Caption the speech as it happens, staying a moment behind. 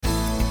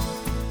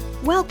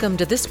Welcome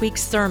to this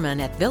week's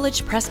sermon at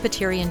Village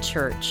Presbyterian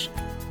Church.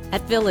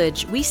 At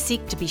Village, we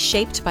seek to be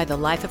shaped by the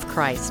life of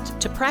Christ,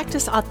 to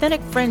practice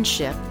authentic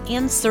friendship,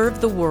 and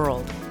serve the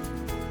world.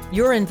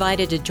 You're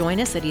invited to join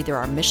us at either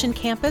our Mission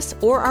Campus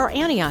or our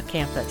Antioch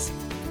campus.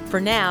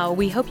 For now,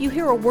 we hope you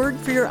hear a word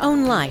for your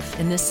own life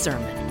in this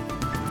sermon.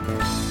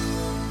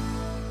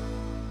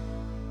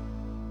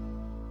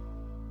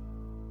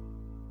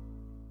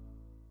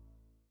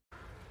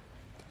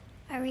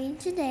 Our reading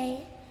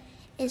today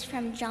is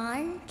from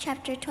John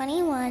chapter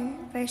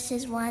 21,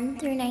 verses 1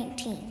 through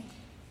 19.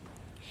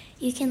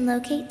 You can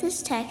locate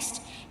this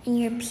text in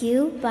your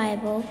Pew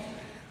Bible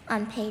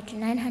on page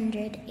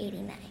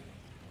 989.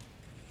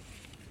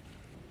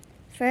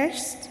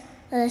 First,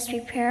 let us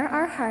prepare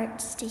our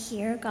hearts to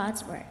hear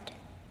God's word.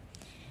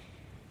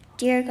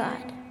 Dear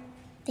God,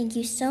 thank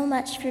you so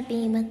much for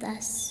being with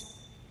us.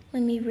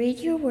 When we read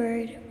your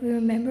word, we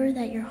remember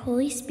that your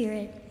Holy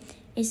Spirit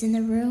is in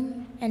the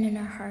room and in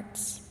our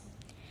hearts.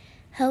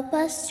 Help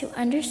us to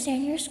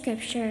understand your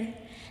scripture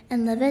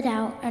and live it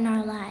out in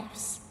our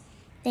lives.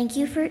 Thank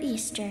you for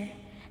Easter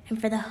and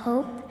for the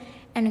hope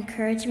and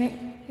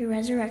encouragement your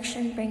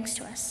resurrection brings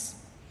to us.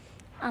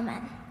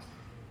 Amen.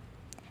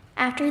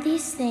 After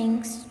these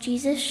things,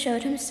 Jesus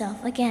showed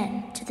himself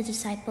again to the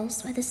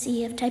disciples by the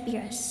Sea of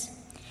Tiberias.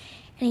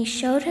 And he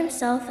showed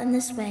himself in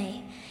this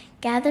way.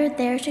 Gathered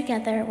there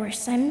together were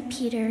Simon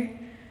Peter,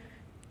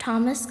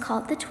 Thomas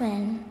called the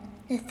twin,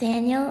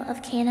 Nathanael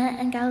of Cana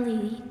in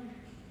Galilee,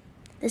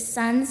 the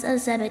sons of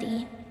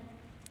Zebedee,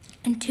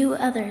 and two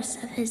others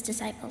of his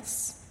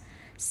disciples.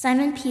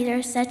 Simon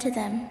Peter said to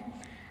them,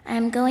 I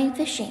am going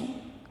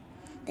fishing.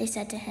 They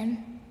said to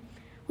him,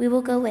 We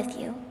will go with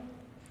you.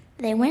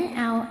 They went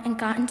out and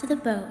got into the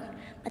boat,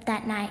 but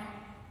that night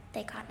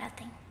they caught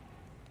nothing.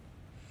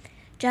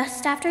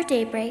 Just after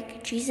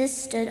daybreak, Jesus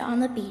stood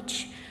on the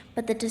beach,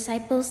 but the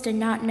disciples did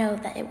not know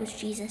that it was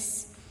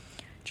Jesus.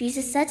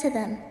 Jesus said to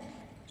them,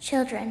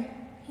 Children,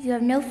 you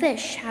have no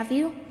fish, have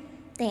you?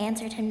 They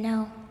answered him,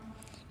 No.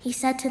 He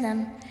said to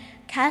them,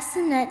 Cast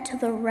the net to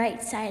the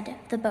right side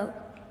of the boat,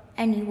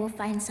 and you will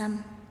find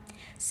some.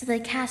 So they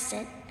cast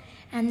it,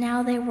 and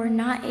now they were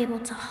not able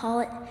to haul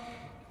it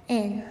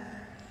in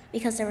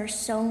because there were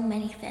so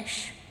many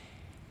fish.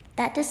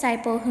 That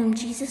disciple whom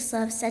Jesus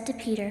loved said to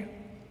Peter,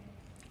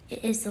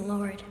 It is the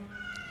Lord.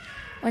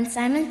 When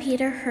Simon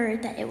Peter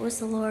heard that it was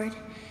the Lord,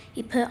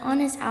 he put on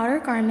his outer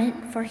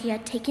garment, for he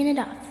had taken it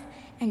off,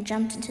 and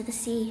jumped into the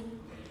sea.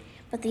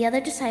 But the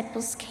other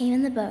disciples came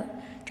in the boat,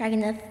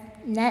 dragging the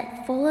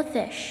net full of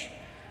fish,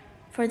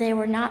 for they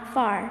were not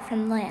far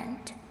from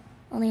land,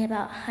 only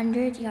about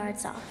 100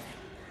 yards off.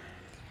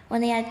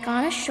 When they had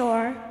gone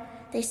ashore,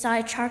 they saw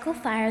a charcoal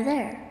fire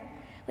there,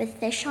 with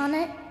fish on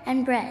it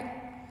and bread.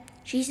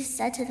 Jesus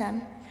said to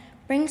them,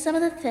 Bring some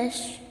of the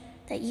fish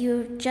that you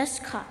have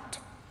just caught.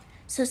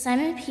 So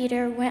Simon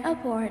Peter went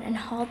aboard and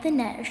hauled the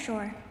net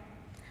ashore,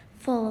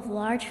 full of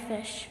large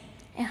fish,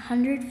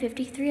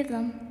 153 of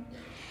them.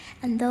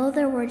 And though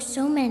there were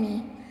so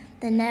many,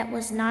 the net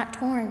was not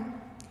torn.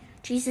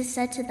 Jesus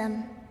said to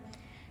them,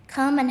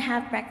 Come and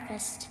have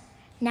breakfast.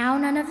 Now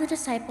none of the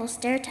disciples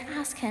dared to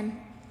ask him,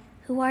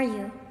 Who are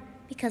you?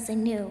 Because they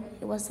knew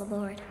it was the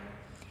Lord.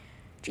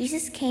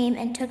 Jesus came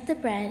and took the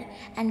bread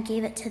and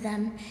gave it to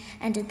them,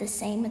 and did the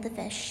same with the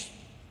fish.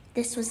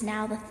 This was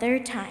now the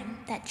third time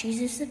that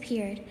Jesus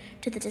appeared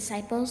to the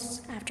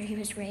disciples after he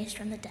was raised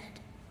from the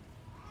dead.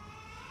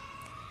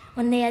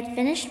 When they had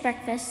finished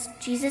breakfast,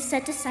 Jesus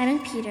said to Simon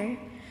Peter,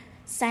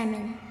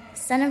 Simon,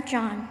 son of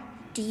John,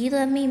 do you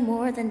love me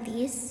more than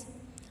these?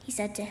 He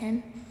said to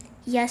him,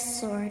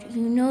 Yes, Lord,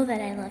 you know that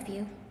I love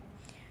you.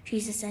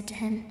 Jesus said to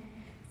him,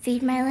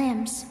 Feed my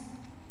lambs.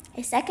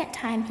 A second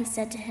time he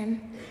said to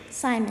him,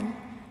 Simon,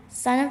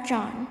 son of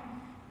John,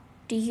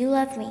 do you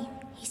love me?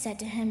 He said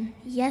to him,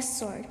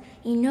 Yes, Lord,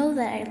 you know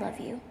that I love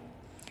you.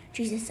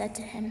 Jesus said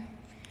to him,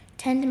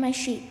 Tend my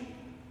sheep.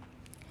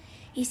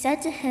 He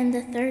said to him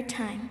the third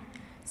time,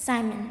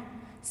 Simon,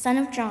 son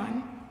of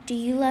John, do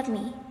you love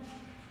me?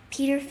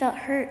 Peter felt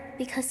hurt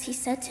because he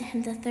said to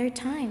him the third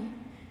time,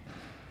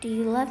 Do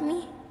you love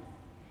me?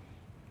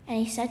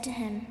 And he said to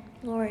him,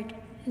 Lord,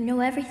 you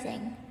know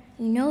everything.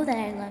 You know that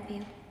I love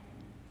you.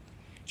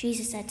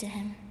 Jesus said to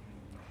him,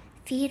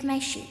 Feed my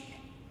sheep.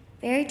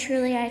 Very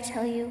truly I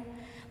tell you,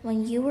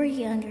 when you were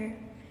younger,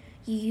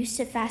 you used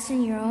to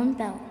fasten your own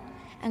belt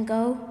and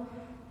go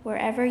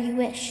wherever you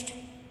wished.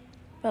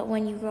 But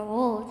when you grow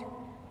old,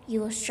 you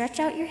will stretch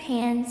out your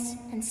hands,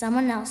 and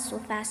someone else will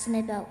fasten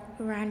a belt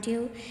around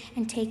you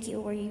and take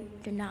you where you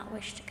do not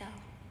wish to go.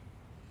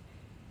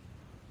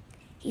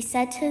 He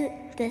said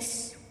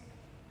this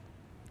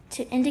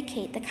to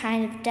indicate the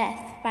kind of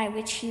death by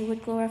which he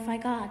would glorify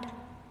God.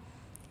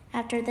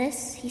 After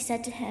this, he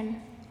said to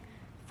him,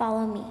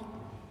 Follow me.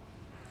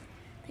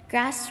 The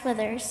grass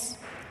withers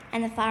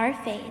and the flower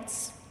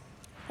fades,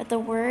 but the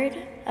word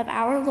of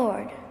our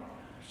Lord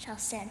shall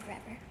stand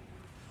forever.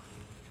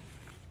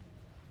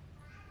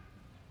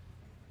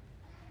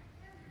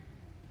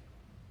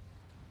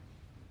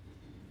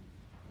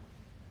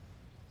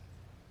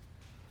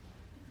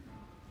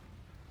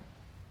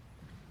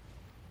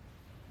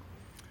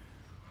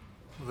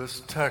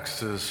 This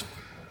text is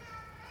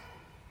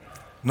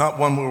not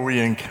one where we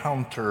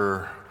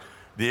encounter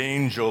the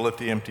angel at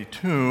the empty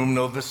tomb.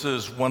 No, this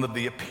is one of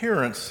the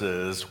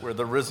appearances where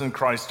the risen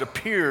Christ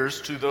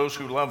appears to those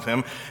who love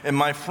him. And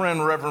my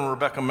friend, Reverend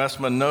Rebecca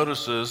Messman,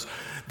 notices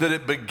that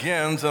it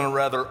begins in a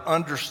rather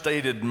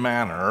understated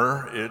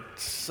manner. It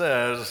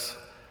says,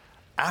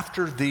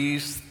 after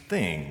these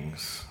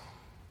things.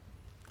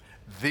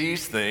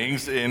 These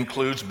things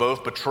includes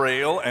both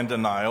betrayal and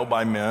denial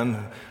by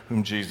men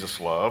whom Jesus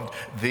loved.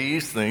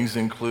 These things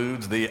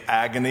includes the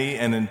agony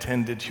and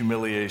intended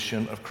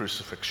humiliation of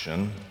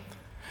crucifixion.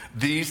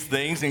 These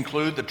things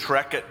include the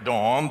trek at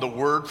dawn, the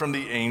word from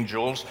the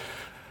angels.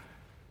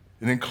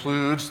 It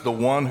includes the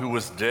one who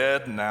was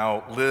dead,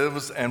 now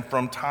lives, and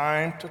from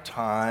time to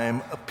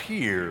time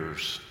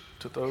appears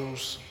to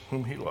those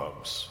whom he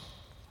loves.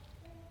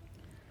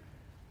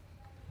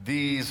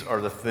 These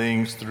are the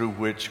things through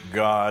which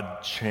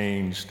God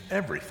changed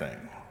everything.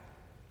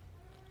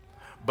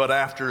 But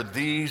after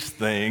these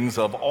things,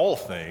 of all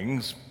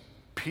things,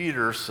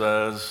 Peter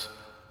says,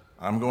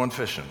 I'm going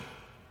fishing.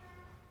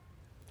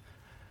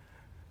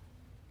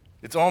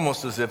 It's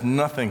almost as if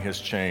nothing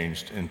has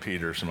changed in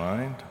Peter's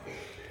mind.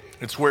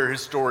 It's where his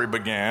story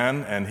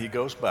began, and he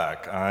goes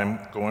back.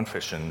 I'm going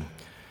fishing.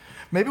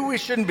 Maybe we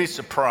shouldn't be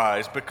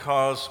surprised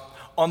because,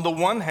 on the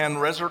one hand,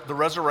 the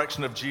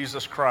resurrection of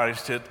Jesus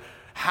Christ, it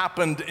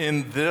happened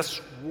in this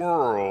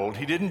world.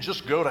 He didn't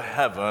just go to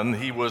heaven.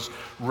 He was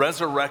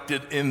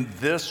resurrected in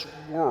this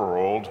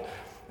world,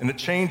 and it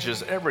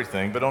changes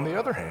everything. But on the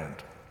other hand,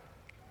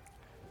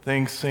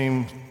 things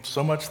seem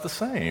so much the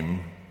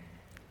same.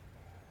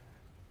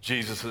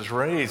 Jesus is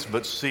raised,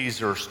 but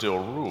Caesar still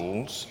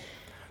rules.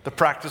 The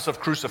practice of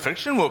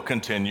crucifixion will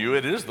continue.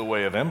 It is the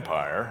way of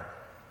empire.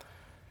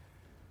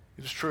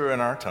 It is true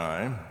in our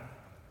time.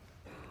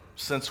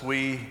 Since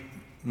we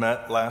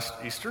met last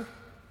Easter,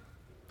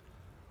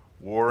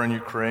 war in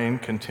Ukraine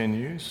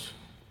continues.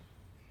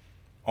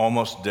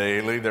 Almost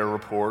daily, there are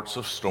reports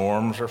of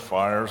storms or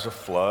fires or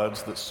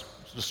floods that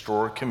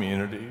destroy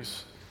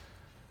communities.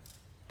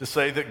 To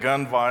say that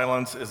gun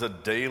violence is a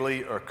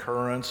daily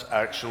occurrence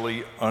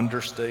actually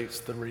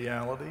understates the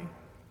reality.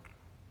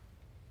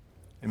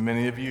 And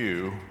many of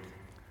you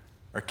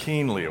are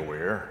keenly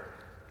aware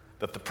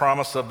that the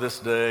promise of this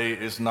day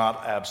is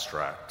not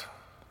abstract,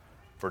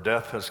 for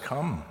death has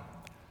come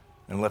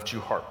and left you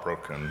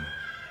heartbroken.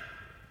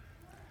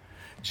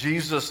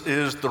 Jesus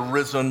is the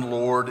risen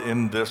Lord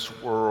in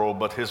this world,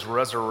 but his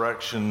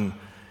resurrection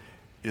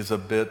is a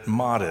bit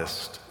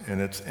modest in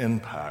its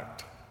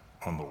impact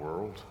on the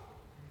world.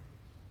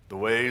 The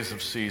ways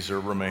of Caesar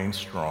remain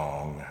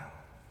strong.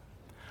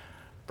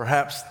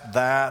 Perhaps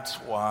that's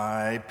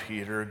why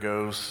Peter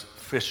goes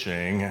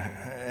fishing,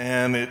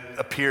 and it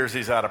appears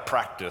he's out of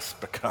practice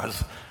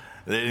because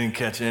they didn't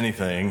catch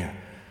anything.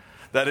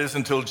 That is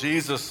until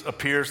Jesus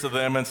appears to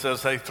them and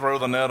says, hey, throw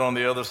the net on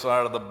the other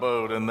side of the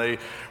boat, and they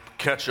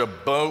catch a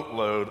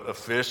boatload of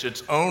fish.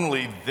 It's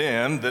only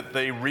then that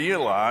they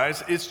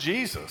realize it's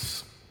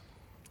Jesus.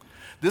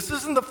 This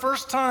isn't the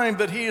first time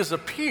that he has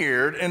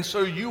appeared, and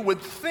so you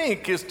would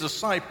think his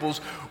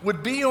disciples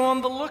would be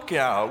on the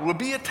lookout, would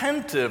be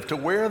attentive to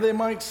where they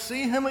might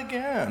see him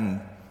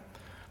again.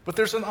 But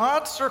there's an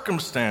odd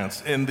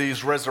circumstance in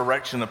these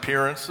resurrection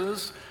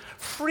appearances.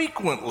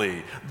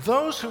 Frequently,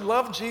 those who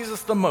love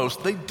Jesus the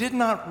most, they did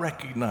not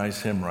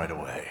recognize him right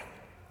away.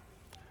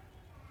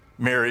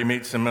 Mary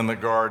meets him in the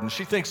garden.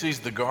 She thinks he's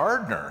the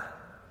gardener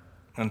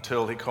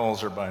until he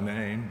calls her by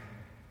name.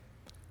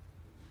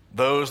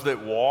 Those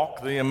that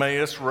walk the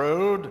Emmaus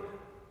Road,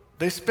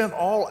 they spent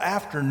all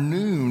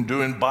afternoon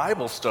doing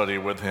Bible study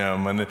with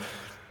him and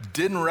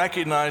didn't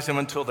recognize him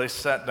until they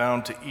sat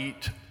down to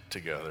eat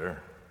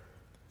together.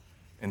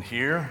 And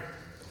here,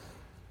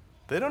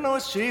 they don't know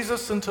it's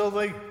Jesus until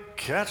they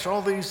catch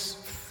all these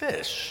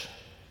fish.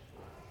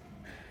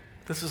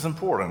 This is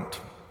important.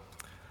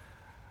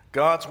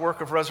 God's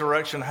work of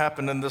resurrection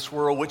happened in this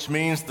world, which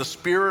means the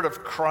Spirit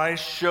of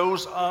Christ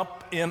shows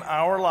up in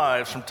our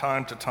lives from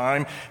time to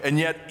time. And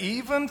yet,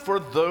 even for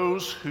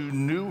those who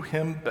knew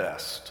him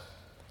best,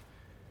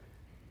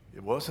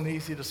 it wasn't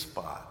easy to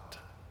spot.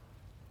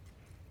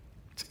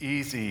 It's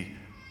easy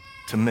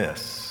to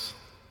miss.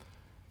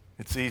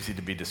 It's easy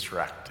to be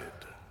distracted.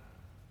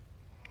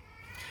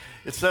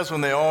 It says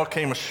when they all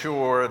came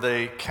ashore,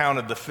 they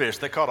counted the fish.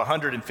 They caught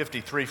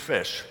 153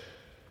 fish.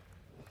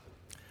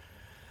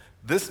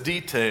 This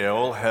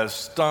detail has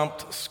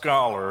stumped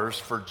scholars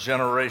for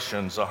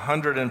generations,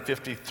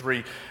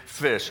 153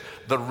 fish.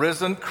 The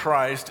risen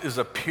Christ is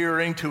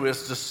appearing to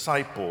his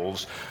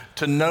disciples.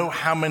 To know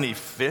how many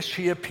fish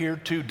he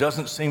appeared to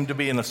doesn't seem to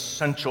be an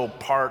essential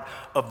part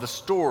of the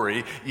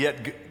story,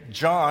 yet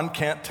John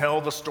can't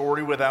tell the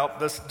story without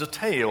this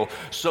detail.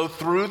 So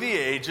through the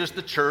ages,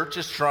 the church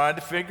has tried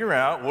to figure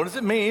out, what does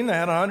it mean they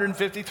had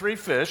 153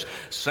 fish?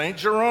 St.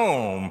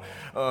 Jerome,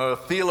 a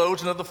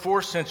theologian of the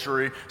 4th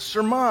century,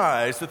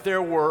 surmised that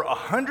there were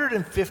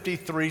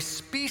 153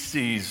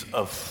 species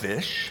of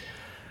fish,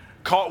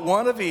 caught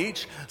one of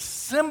each,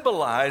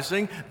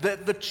 symbolizing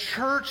that the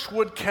church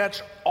would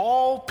catch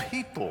all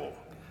people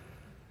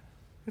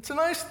It's a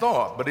nice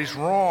thought, but he's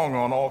wrong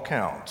on all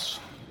counts.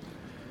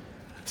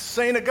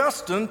 St.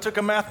 Augustine took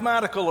a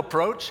mathematical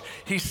approach.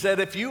 He said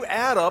if you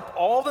add up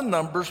all the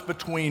numbers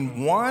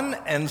between 1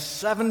 and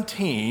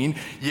 17,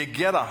 you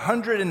get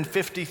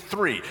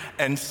 153.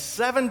 And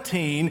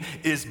 17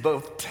 is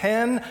both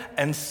 10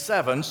 and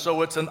 7,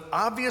 so it's an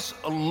obvious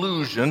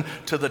allusion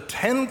to the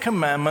 10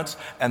 Commandments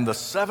and the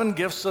 7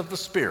 gifts of the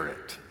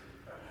Spirit.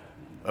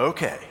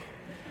 Okay.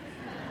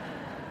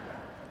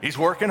 He's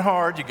working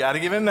hard, you got to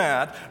give him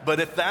that. But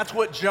if that's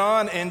what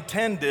John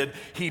intended,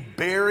 he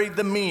buried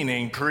the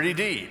meaning pretty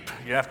deep.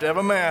 You have to have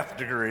a math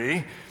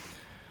degree.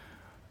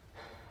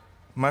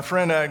 My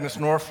friend Agnes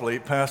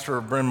Norfleet, pastor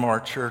of Bryn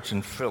Mawr Church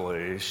in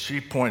Philly, she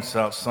points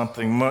out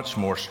something much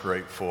more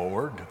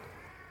straightforward.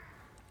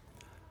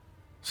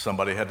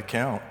 Somebody had to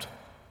count.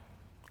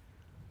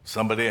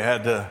 Somebody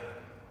had to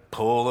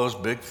pull those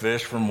big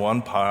fish from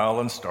one pile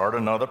and start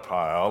another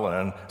pile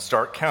and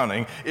start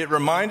counting. It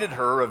reminded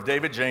her of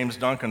David James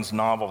Duncan's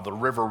novel, The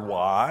River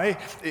Wye.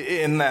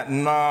 In that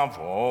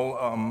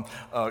novel,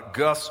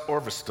 Gus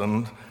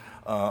Orveston,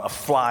 a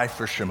fly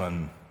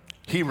fisherman,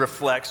 he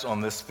reflects on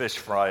this fish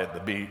fry at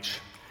the beach.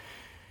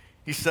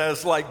 He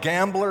says, like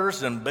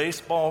gamblers and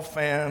baseball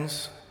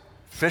fans,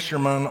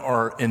 fishermen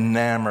are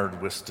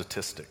enamored with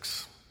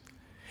statistics.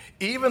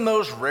 Even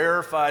those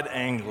rarefied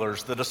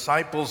anglers, the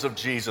disciples of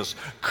Jesus,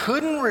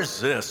 couldn't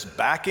resist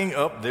backing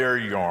up their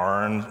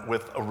yarn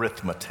with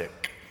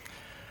arithmetic.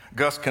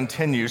 Gus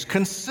continues,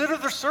 consider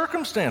the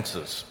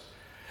circumstances.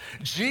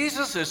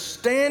 Jesus is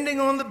standing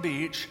on the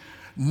beach,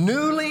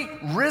 newly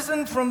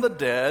risen from the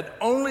dead,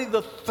 only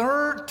the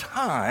third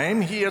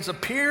time he has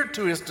appeared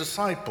to his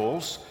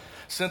disciples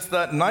since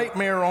that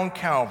nightmare on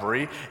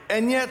Calvary,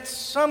 and yet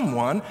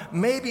someone,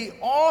 maybe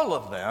all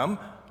of them,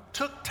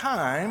 took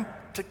time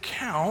to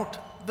count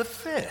the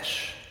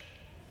fish.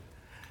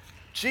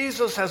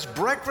 Jesus has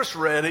breakfast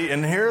ready,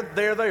 and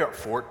there they are,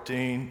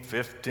 14,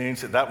 15,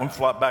 so that one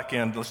flopped back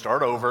in, let's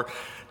start over,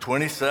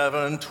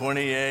 27,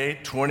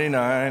 28,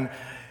 29.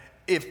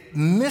 If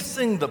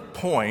missing the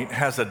point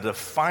has a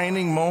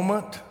defining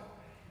moment,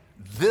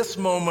 this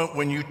moment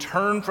when you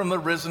turn from the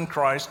risen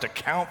Christ to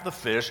count the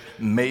fish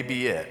may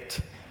be it.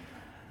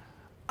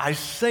 I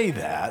say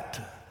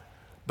that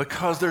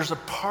because there's a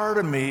part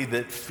of me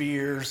that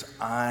fears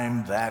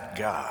I'm that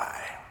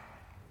guy.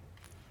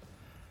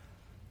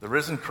 The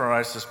risen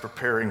Christ is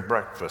preparing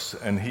breakfast,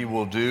 and he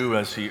will do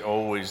as he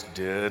always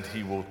did.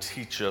 He will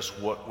teach us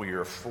what we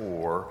are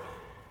for.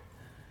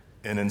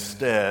 And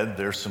instead,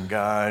 there's some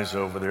guys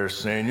over there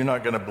saying, you're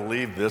not going to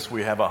believe this.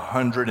 We have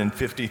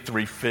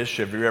 153 fish.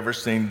 Have you ever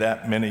seen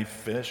that many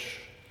fish?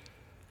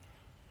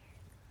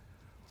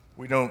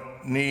 We don't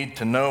need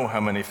to know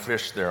how many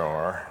fish there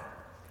are.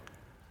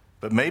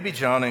 But maybe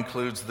John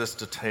includes this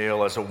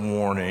detail as a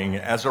warning,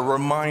 as a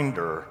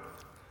reminder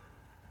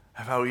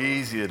of how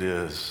easy it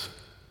is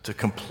to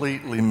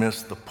completely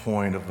miss the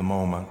point of the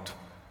moment,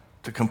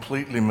 to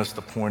completely miss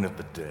the point of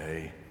the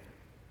day,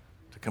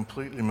 to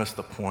completely miss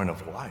the point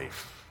of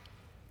life.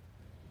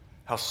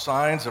 How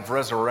signs of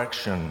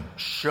resurrection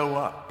show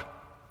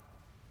up.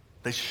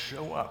 They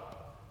show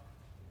up.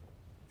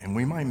 And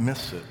we might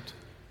miss it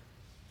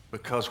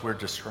because we're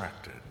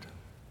distracted.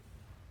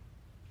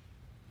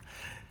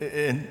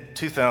 In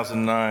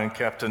 2009,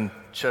 Captain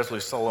Chesley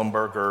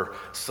Sullenberger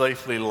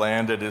safely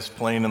landed his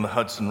plane in the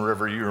Hudson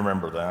River. You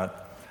remember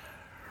that.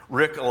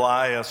 Rick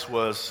Elias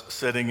was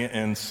sitting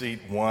in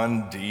seat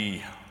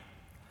 1D.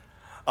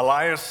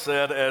 Elias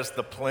said as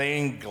the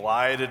plane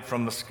glided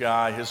from the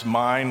sky, his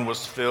mind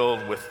was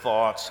filled with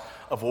thoughts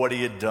of what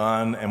he had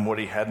done and what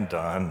he hadn't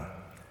done.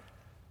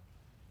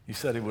 He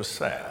said he was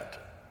sad.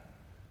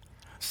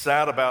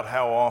 Sad about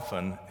how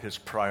often his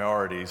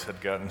priorities had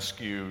gotten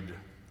skewed.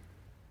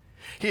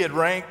 He had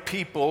ranked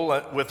people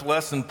with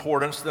less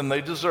importance than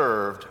they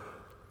deserved.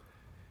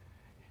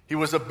 He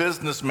was a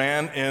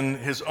businessman, in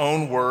his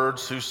own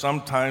words, who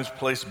sometimes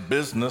placed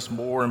business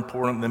more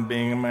important than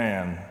being a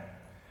man.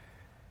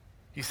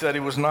 He said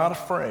he was not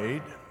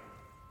afraid,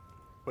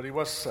 but he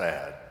was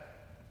sad,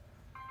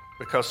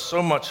 because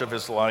so much of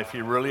his life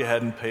he really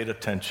hadn't paid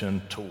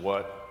attention to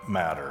what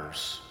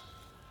matters.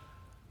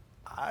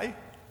 I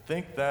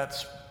think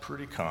that's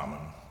pretty common.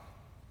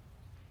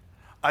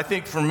 I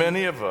think for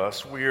many of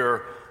us, we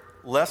are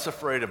less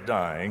afraid of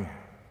dying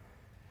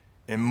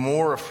and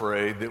more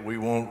afraid that we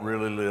won't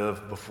really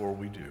live before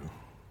we do.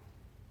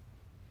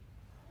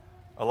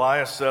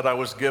 Elias said, I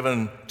was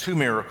given 2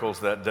 miracles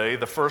that day.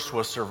 The first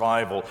was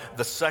survival.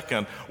 The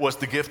second was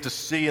the gift to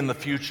see in the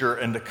future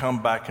and to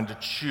come back and to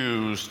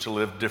choose to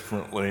live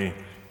differently.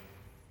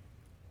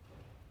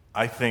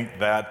 I think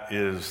that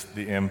is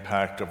the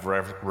impact of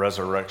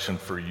resurrection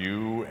for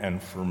you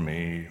and for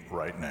me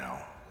right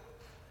now.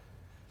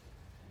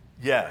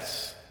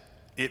 Yes,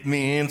 it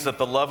means that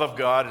the love of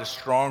God is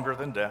stronger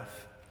than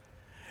death.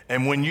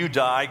 And when you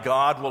die,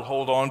 God will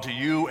hold on to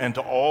you and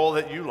to all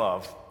that you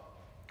love.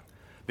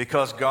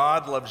 Because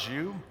God loves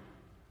you,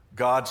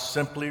 God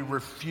simply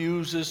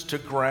refuses to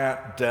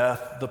grant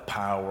death the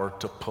power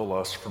to pull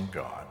us from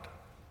God.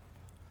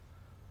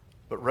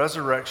 But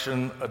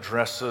resurrection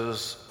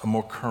addresses a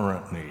more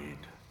current need.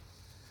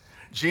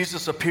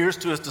 Jesus appears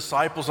to his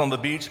disciples on the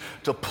beach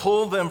to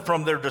pull them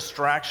from their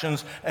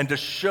distractions and to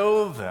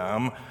show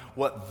them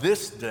what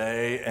this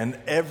day and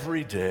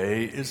every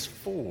day is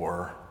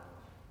for.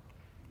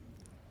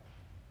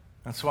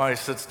 That's why he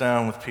sits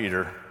down with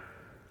Peter.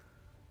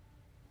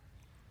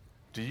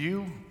 Do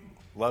you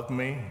love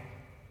me?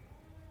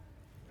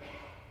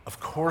 Of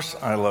course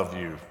I love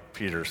you,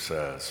 Peter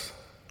says.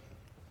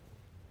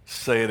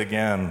 Say it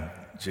again,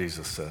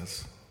 Jesus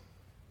says.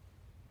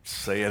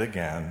 Say it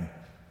again.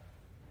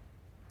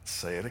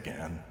 Say it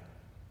again.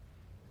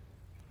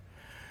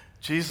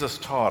 Jesus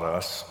taught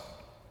us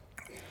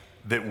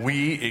that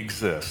we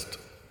exist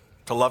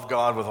to love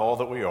God with all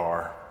that we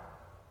are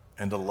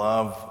and to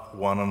love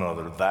one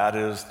another. That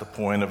is the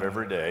point of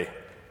every day.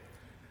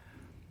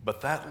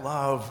 But that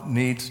love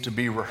needs to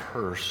be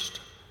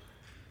rehearsed.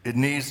 It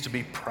needs to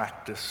be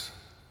practiced.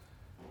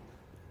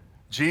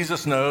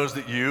 Jesus knows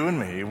that you and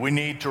me, we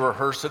need to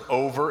rehearse it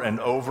over and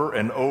over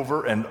and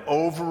over and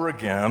over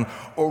again,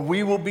 or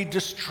we will be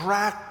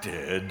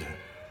distracted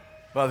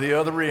by the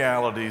other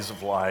realities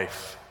of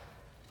life.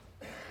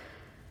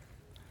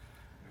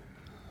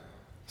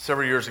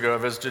 Several years ago, I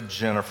visited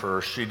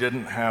Jennifer. She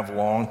didn't have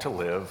long to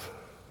live.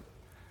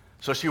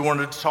 So she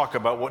wanted to talk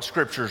about what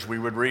scriptures we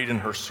would read in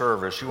her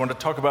service. She wanted to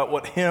talk about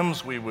what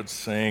hymns we would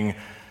sing.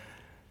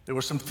 There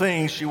were some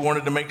things she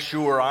wanted to make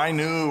sure I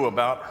knew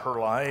about her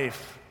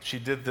life. She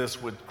did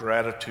this with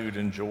gratitude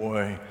and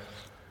joy.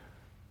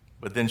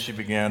 But then she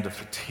began to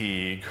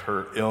fatigue.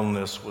 Her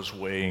illness was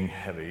weighing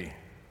heavy.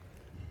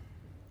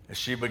 As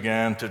she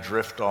began to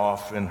drift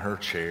off in her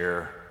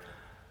chair,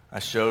 I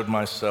showed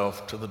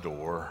myself to the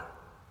door,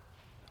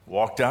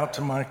 walked out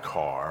to my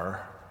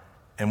car,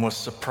 and was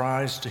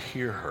surprised to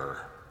hear her.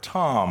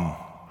 Tom.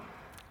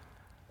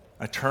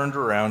 I turned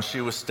around.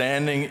 She was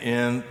standing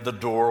in the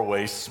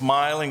doorway,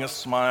 smiling a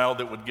smile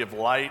that would give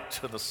light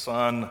to the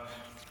sun.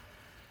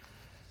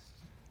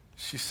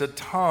 She said,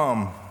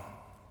 Tom,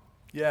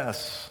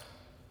 yes.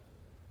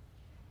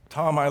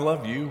 Tom, I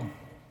love you.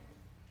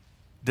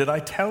 Did I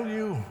tell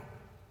you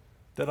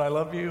that I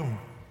love you?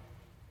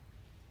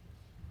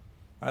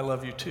 I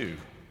love you too,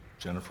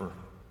 Jennifer.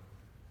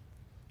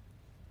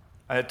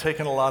 I had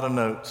taken a lot of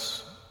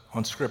notes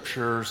on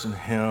scriptures and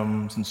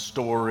hymns and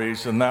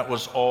stories, and that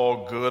was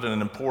all good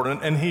and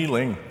important and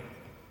healing.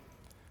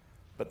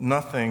 But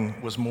nothing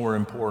was more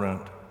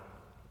important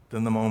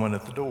than the moment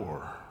at the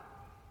door.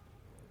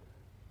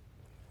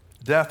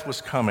 Death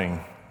was coming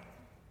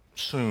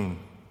soon.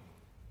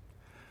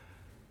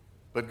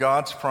 But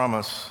God's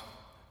promise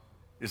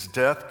is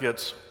death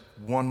gets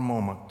one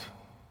moment.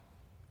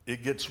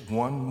 It gets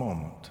one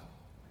moment.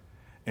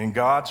 And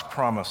God's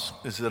promise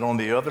is that on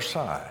the other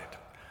side,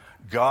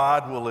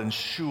 God will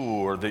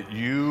ensure that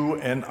you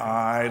and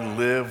I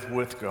live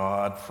with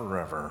God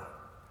forever.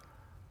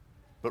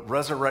 But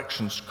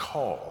resurrection's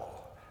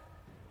call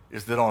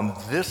is that on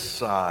this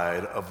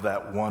side of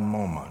that one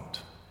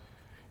moment,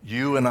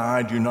 you and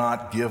I do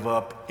not give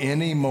up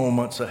any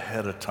moments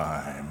ahead of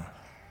time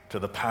to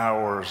the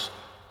powers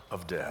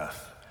of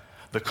death.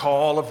 The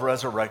call of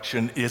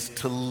resurrection is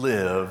to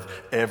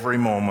live every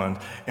moment,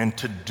 and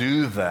to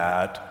do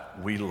that,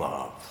 we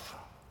love.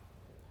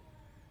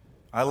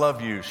 I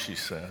love you, she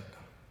said.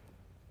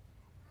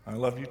 I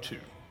love you too.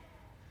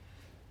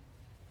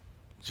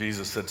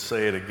 Jesus said,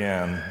 say it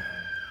again.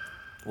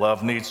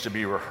 Love needs to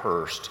be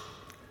rehearsed.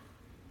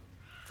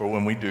 For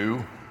when we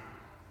do,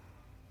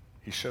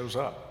 he shows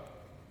up.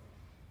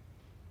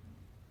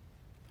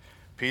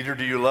 Peter,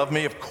 do you love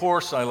me? Of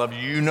course I love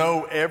you. You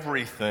know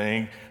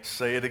everything.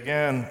 Say it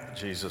again,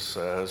 Jesus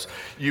says.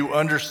 You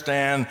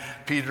understand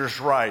Peter's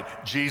right.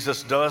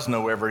 Jesus does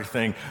know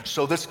everything.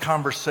 So this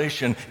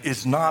conversation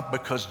is not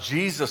because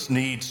Jesus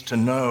needs to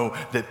know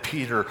that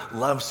Peter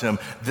loves him.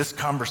 This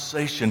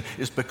conversation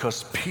is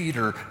because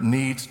Peter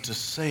needs to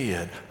say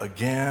it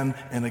again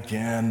and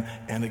again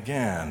and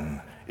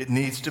again. It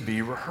needs to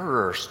be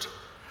rehearsed.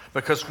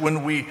 Because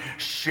when we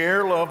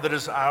share love that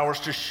is ours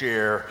to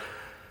share,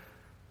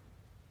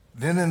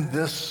 then in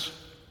this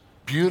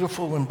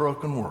beautiful and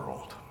broken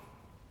world,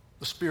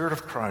 the Spirit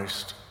of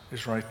Christ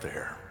is right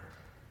there.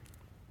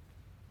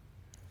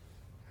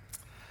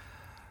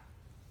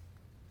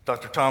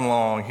 Dr. Tom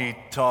Long, he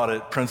taught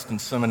at Princeton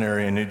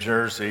Seminary in New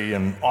Jersey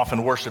and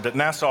often worshiped at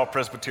Nassau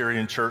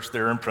Presbyterian Church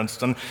there in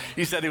Princeton.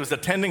 He said he was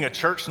attending a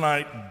church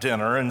night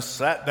dinner and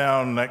sat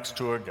down next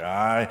to a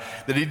guy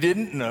that he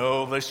didn't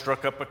know. They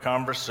struck up a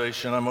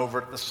conversation. I'm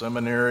over at the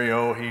seminary.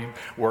 Oh, he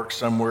works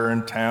somewhere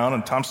in town.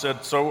 And Tom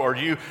said, so are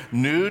you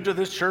new to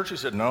this church? He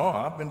said, no,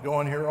 I've been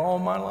going here all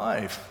my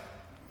life.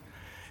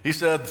 He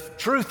said, the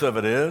truth of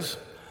it is,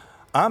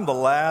 I'm the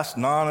last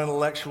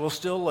non-intellectual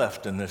still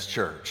left in this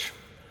church.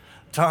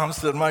 Tom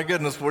said, my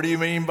goodness, what do you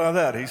mean by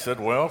that? He said,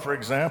 well, for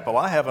example,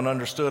 I haven't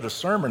understood a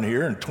sermon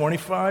here in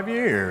 25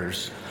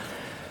 years.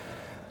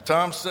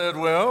 Tom said,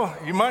 well,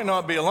 you might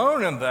not be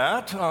alone in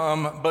that,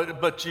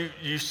 but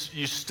you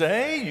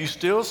stay, you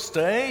still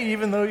stay,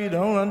 even though you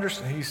don't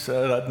understand. He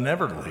said, I'd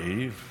never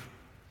leave.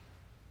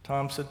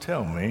 Tom said,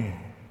 tell me,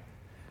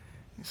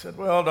 He said,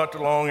 well, Dr.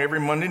 Long, every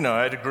Monday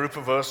night, a group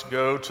of us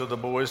go to the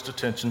boys'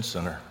 detention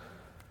center.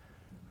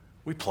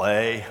 We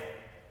play.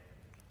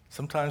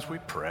 Sometimes we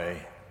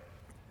pray.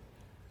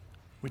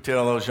 We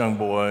tell those young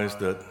boys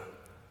that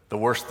the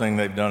worst thing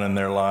they've done in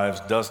their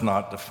lives does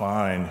not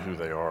define who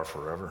they are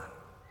forever.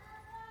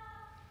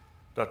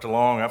 Dr.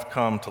 Long, I've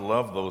come to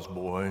love those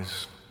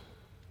boys,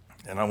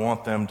 and I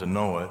want them to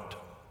know it.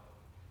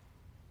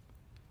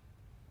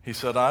 He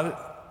said,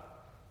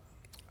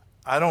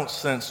 I don't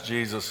sense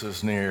Jesus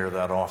is near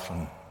that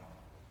often,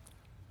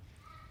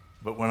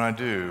 but when I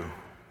do,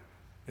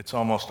 it's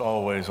almost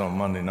always on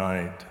Monday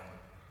night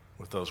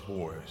with those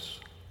boys.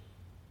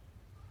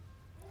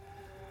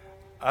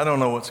 I don't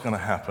know what's going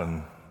to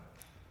happen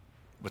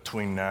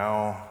between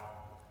now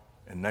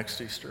and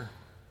next Easter,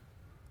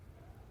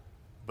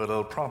 but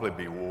it'll probably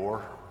be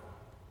war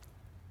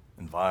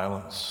and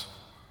violence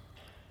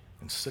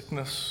and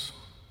sickness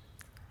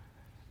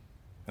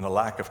and a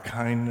lack of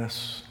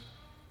kindness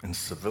and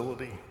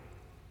civility.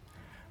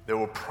 There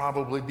will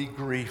probably be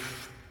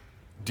grief,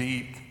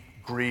 deep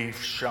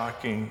grief,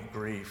 shocking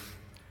grief.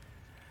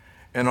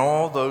 And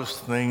all those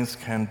things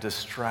can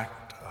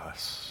distract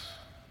us.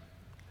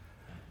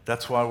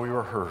 That's why we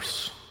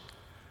rehearse.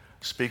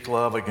 Speak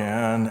love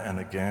again and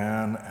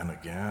again and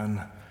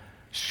again.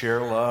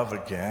 Share love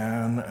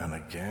again and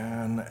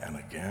again and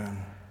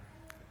again.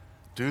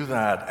 Do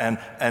that.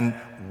 And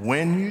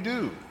when you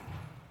do,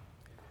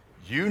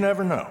 you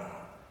never know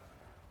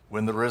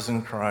when the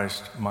risen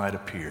Christ might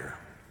appear,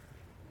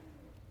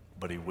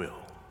 but he will.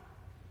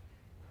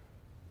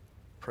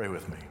 Pray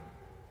with me.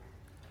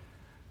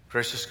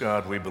 Gracious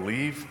God, we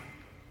believe.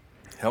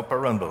 Help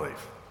our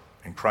unbelief.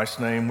 In Christ's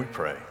name we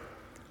pray.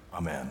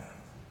 Amen.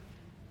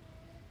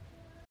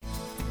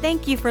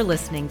 Thank you for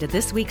listening to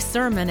this week's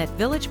sermon at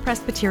Village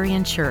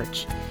Presbyterian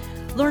Church.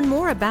 Learn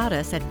more about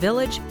us at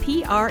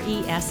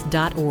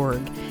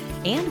villagepres.org,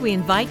 and we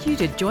invite you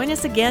to join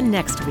us again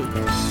next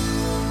week.